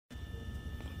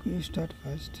You start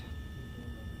first.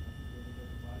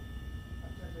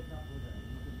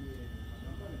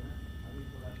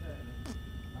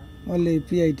 Only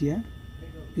PIT, yeah?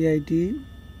 PIT,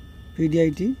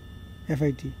 PDIT,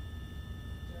 FIT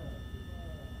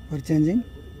for changing,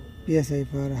 PSI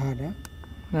for hard. Huh?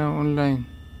 Now online.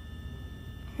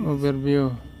 Yes.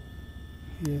 Overview.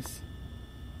 Yes.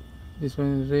 This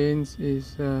one range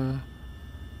is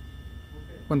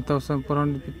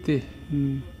 1450.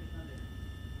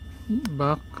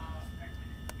 Back.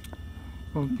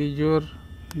 Configure.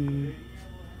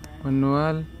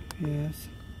 Manual. Yes.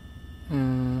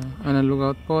 Analog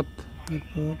output.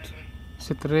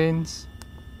 Set range.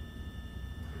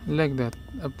 Like that.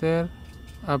 After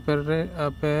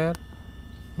upper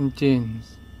and change.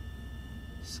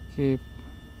 Skip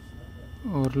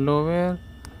or lower.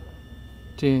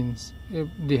 Change. If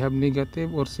they have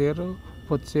negative or 0,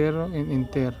 put 0 and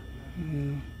enter.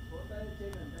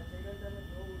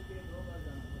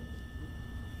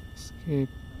 Skip.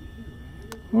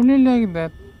 Only like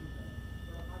that.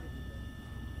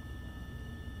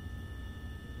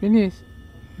 Finish.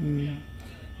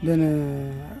 Then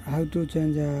how to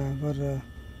change for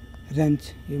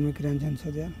range? You make range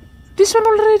also there. This one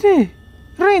already.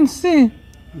 Range, see.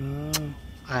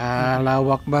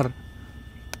 Allahu Akbar.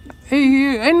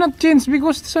 Hey, I not change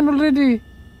because this one already.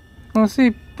 Oh,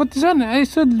 see, put this one. I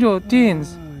should do change.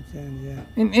 Change, yeah.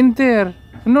 In enter.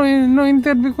 No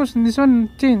enter because this one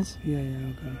change. Yeah,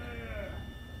 okay.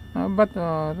 But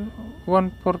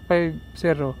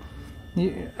 1450.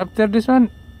 After this one,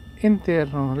 enter.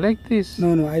 Like this.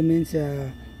 No. I means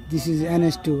this is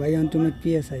NS2. I want to make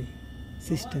PSI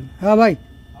system. हाँ भाई.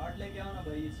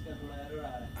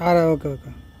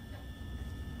 Okay.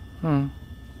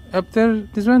 After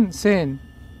this one, same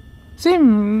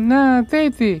na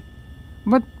 30.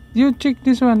 But you check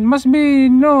this one. Must be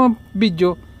no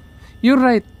video. You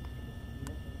write.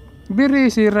 Very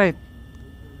easy write.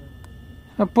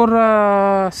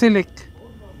 For select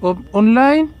of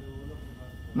online.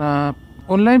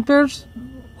 Online first.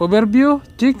 Overview.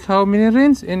 Check how many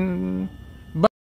range in